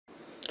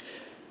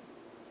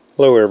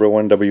Hello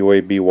everyone,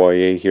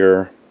 WABYA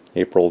here,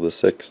 April the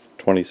 6th,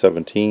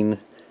 2017.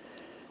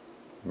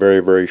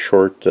 Very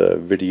short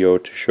video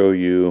to show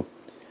you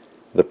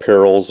the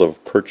perils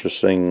of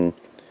purchasing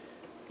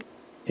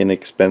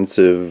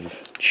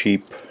inexpensive,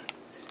 cheap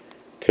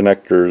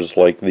connectors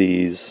like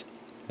these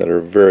that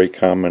are very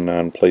common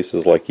on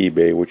places like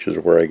eBay, which is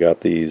where I got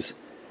these.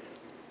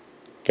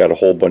 Got a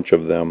whole bunch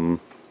of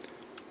them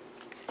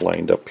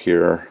lined up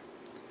here.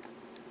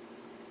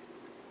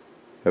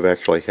 I've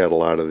actually had a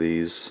lot of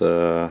these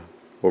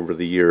over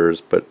the years,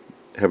 but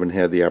haven't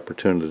had the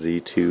opportunity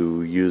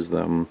to use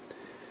them.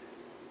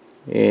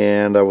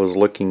 And I was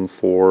looking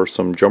for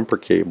some jumper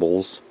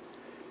cables.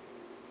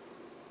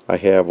 I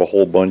have a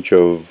whole bunch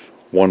of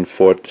 1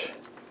 foot,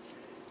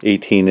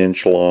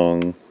 18-inch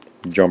long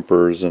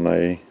jumpers, and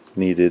I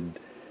needed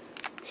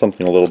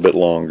something a little bit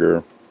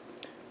longer.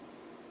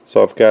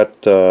 So I've got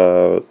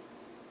some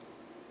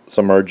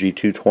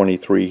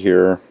RG223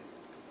 here,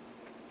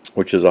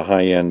 which is a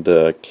high-end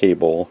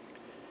cable.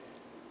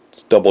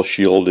 It's double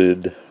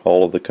shielded.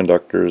 All of the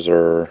conductors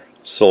are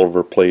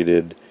silver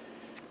plated.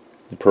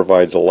 It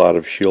provides a lot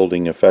of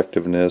shielding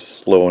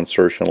effectiveness, low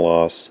insertion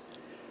loss.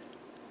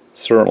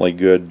 Certainly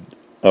good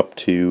up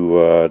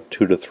to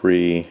 2 to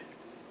 3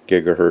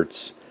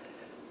 gigahertz.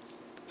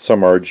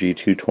 Some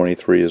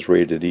RG223 is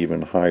rated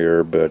even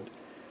higher, but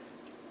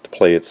to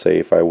play it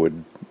safe I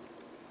would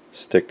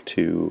stick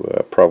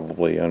to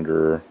probably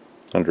under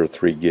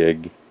 3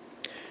 gig.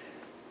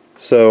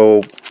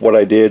 So what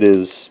I did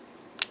is,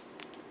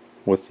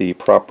 with the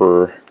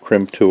proper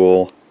crimp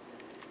tool,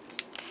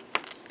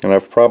 and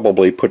I've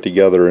probably put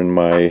together in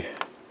my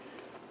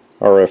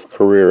RF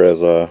career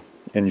as a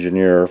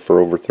engineer for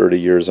over 30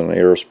 years in the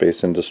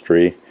aerospace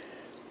industry,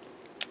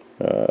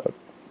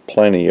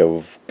 plenty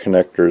of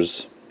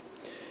connectors.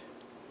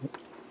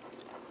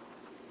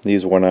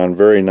 These went on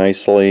very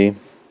nicely.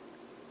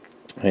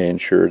 I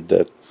ensured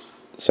that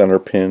center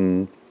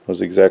pin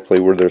was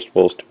exactly where they're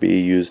supposed to be,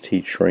 used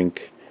heat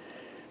shrink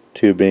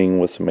tubing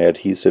with some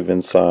adhesive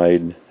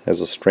inside as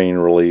a strain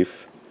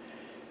relief,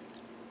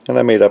 and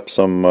I made up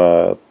some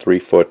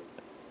 3-foot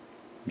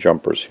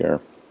jumpers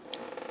here.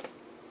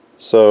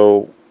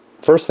 So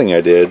first thing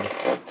I did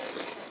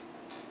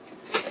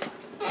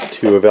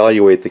to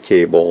evaluate the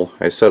cable,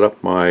 I set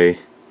up my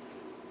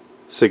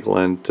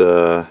Siglent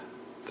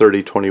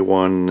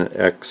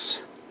 3021X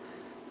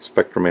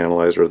spectrum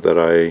analyzer that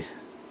I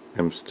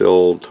am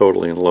still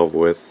totally in love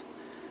with.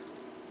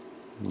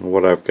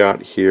 What I've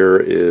got here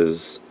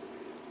is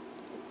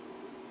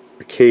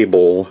a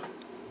cable.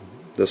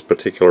 This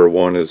particular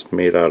one is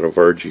made out of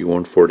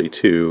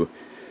RG142.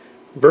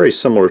 Very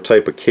similar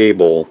type of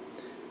cable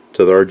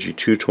to the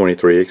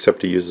RG223,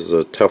 except it uses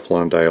a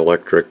Teflon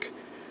dielectric,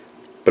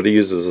 but it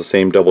uses the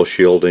same double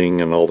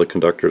shielding and all the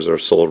conductors are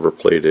silver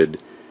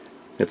plated.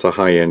 It's a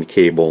high-end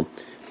cable.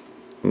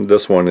 And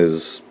this one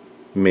is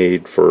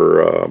made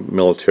for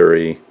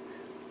military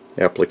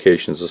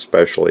applications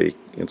especially.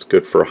 It's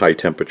good for high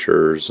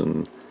temperatures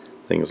and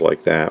things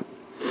like that.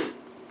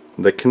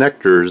 The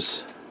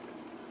connectors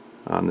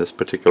on this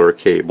particular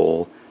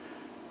cable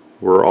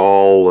were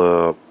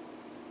all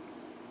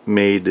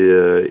made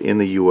in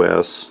the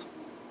US.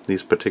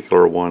 These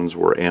particular ones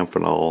were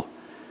Amphenol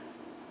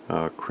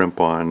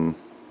crimp-on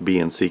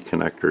BNC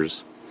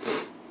connectors.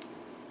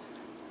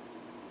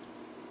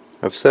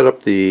 I've set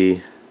up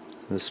the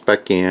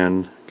spec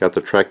GAN, got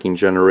the tracking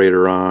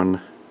generator on,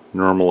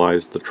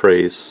 normalized the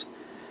trace,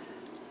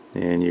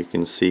 and you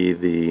can see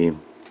the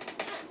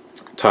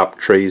top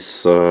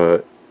trace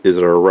is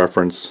our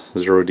reference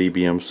 0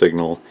 dBm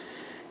signal.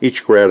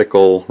 Each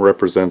gradical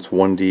represents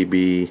 1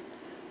 dB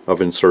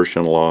of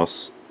insertion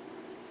loss.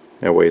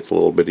 That way it's a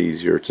little bit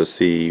easier to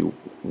see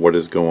what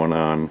is going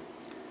on.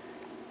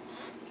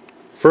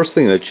 First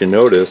thing that you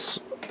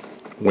notice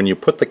when you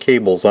put the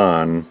cables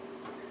on,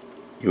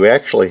 you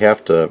actually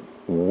have to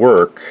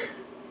work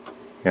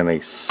and they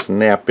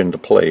snap into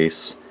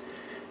place,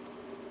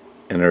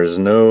 and there's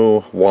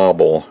no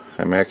wobble.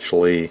 I'm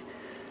actually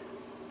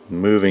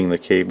moving the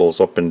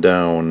cables up and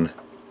down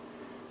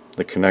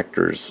the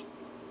connectors.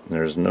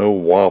 There's no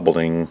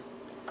wobbling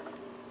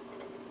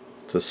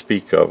to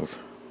speak of.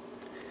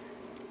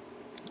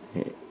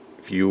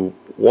 If you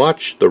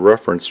watch the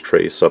reference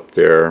trace up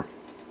there,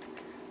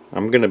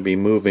 I'm going to be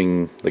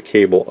moving the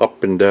cable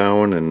up and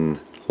down and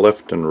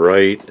left and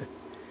right,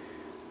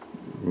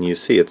 and you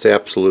see it's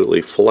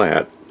absolutely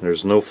flat.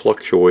 There's no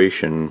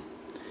fluctuation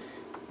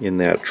in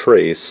that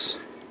trace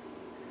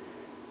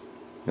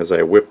as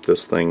I whip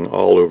this thing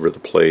all over the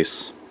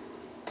place.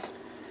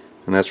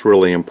 And that's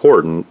really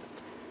important.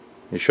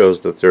 It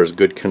shows that there's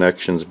good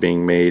connections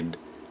being made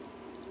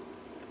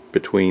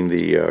between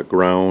the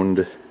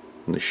ground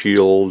and the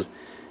shield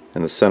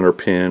and the center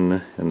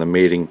pin and the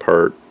mating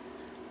part.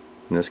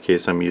 In this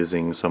case I'm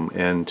using some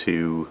N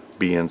to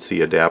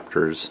BNC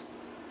adapters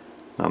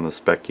on the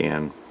spec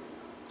GAN.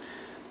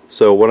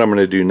 So what I'm going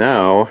to do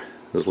now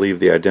is leave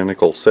the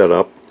identical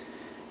setup,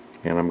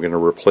 and I'm going to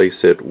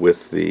replace it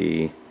with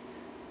the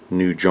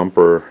new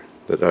jumper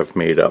that I've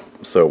made up.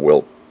 So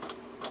we'll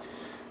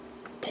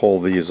pull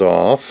these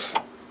off.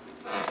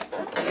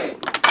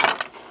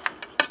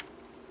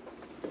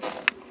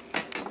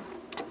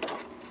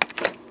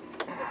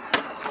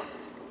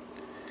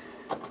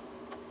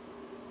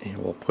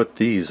 And we'll put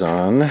these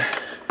on.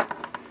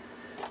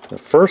 The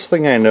first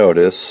thing I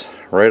notice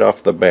right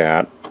off the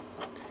bat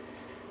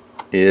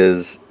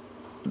is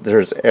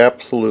there's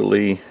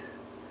absolutely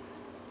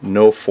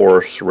no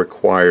force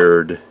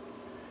required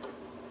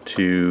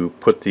to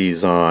put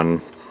these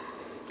on,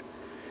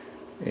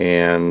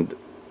 and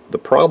the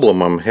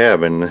problem I'm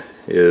having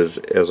is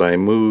as I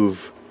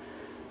move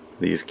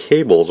these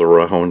cables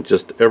around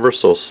just ever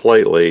so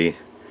slightly,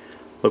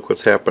 look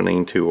what's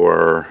happening to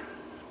our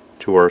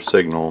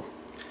signal.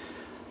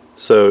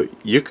 So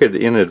you could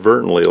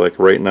inadvertently, like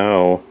right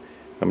now,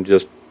 I'm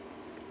just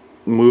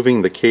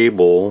moving the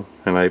cable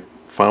and I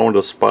found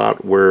a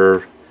spot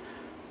where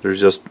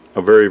there's just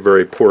a very,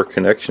 very poor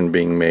connection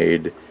being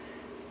made,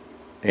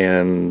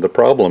 and the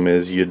problem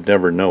is you'd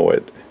never know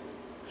it.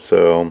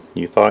 So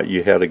you thought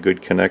you had a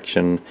good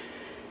connection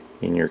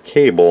in your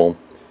cable,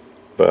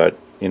 but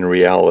in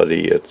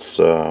reality it's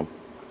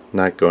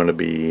not going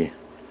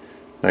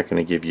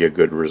to give you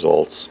good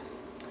results.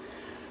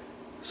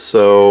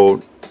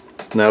 So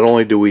not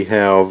only do we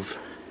have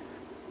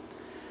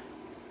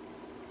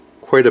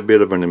quite a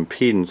bit of an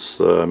impedance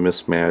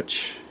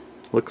mismatch,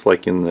 looks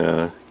like in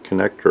the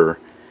connector,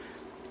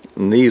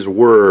 and these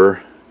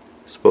were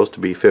supposed to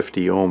be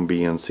 50 ohm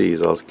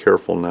BNCs. I was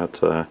careful not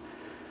to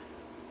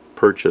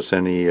purchase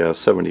any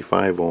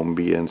 75 ohm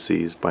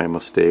BNCs by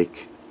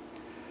mistake.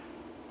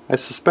 I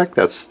suspect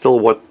that's still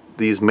what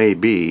these may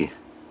be.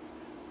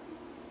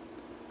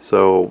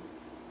 So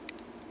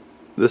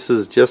this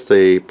is just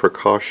a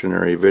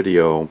precautionary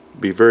video.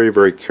 Be very,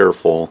 very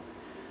careful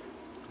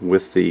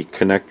with the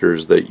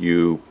connectors that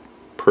you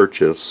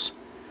purchase.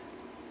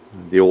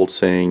 The old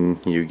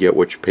saying, you get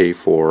what you pay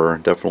for,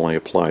 definitely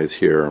applies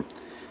here.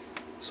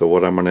 So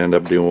what I'm going to end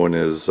up doing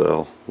is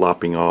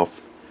lopping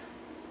off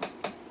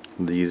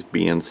these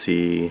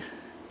BNC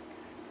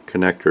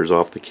connectors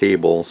off the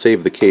cable.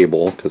 Save the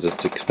cable because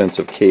it's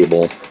expensive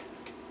cable.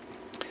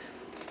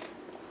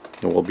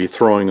 And we'll be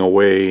throwing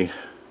away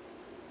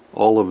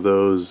all of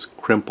those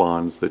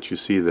crimp-ons that you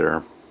see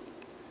there.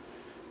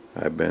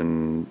 I've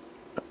been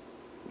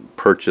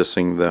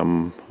purchasing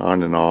them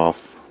on and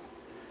off,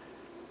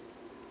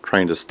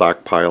 trying to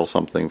stockpile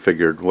something.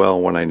 Figured, well,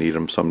 when I need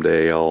them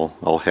someday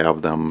I'll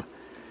have them.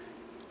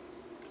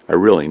 I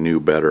really knew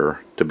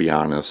better, to be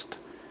honest,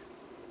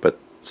 but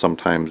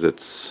sometimes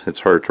it's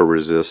hard to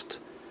resist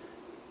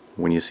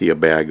when you see a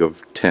bag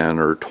of 10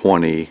 or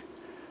 20,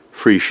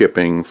 free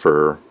shipping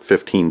for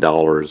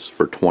 $15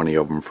 for 20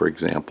 of them, for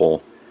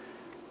example.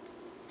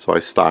 So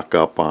I stock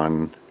up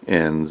on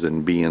N's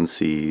and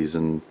BNC's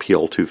and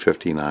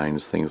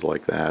PL259s, things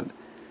like that.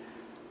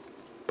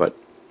 But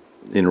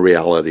in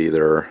reality,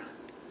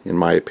 in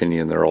my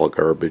opinion, they're all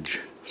garbage.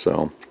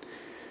 So,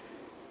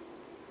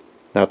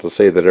 not to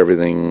say that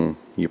everything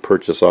you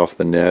purchase off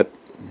the net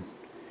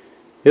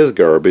is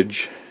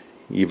garbage.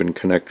 Even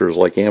connectors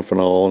like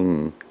Amphenol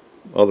and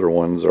other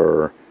ones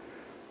are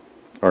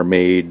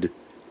made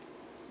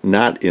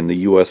not in the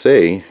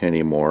USA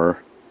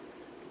anymore.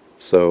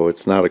 So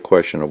it's not a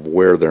question of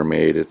where they're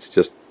made, it's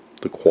just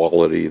the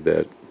quality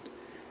that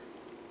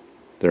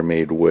they're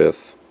made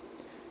with.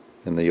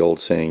 And the old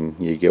saying,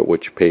 you get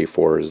what you pay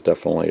for, is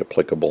definitely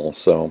applicable.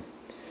 So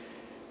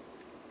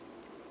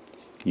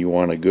you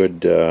want a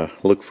good,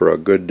 look for a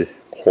good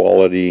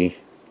quality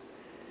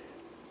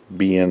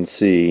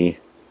BNC.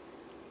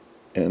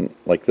 And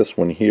like this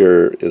one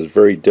here is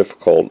very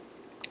difficult.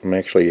 I'm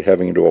actually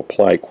having to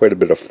apply quite a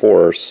bit of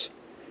force,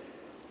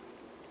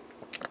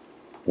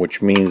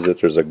 which means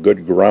that there's a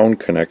good ground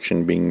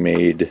connection being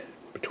made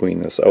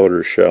between this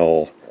outer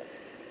shell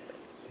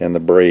and the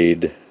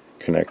braid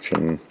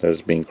connection that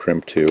is being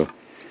crimped to,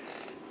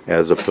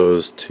 as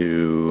opposed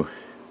to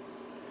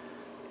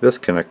this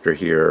connector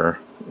here,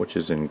 which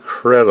is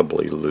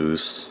incredibly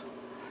loose,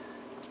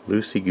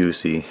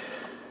 loosey-goosey.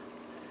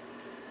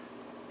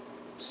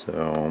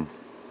 So,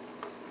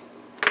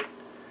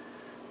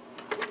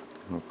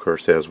 of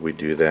course, as we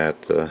do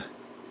that, the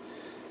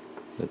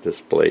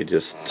display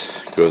just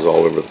goes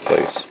all over the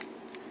place.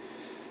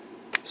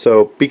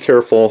 So be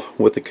careful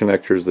with the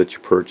connectors that you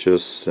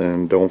purchase,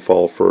 and don't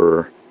fall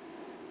for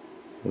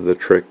the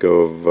trick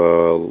of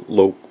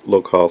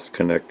low cost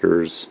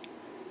connectors,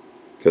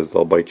 because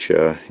they'll bite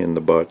you in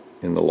the butt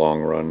in the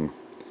long run.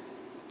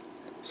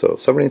 So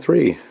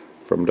 73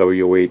 from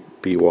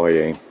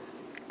W8BYA.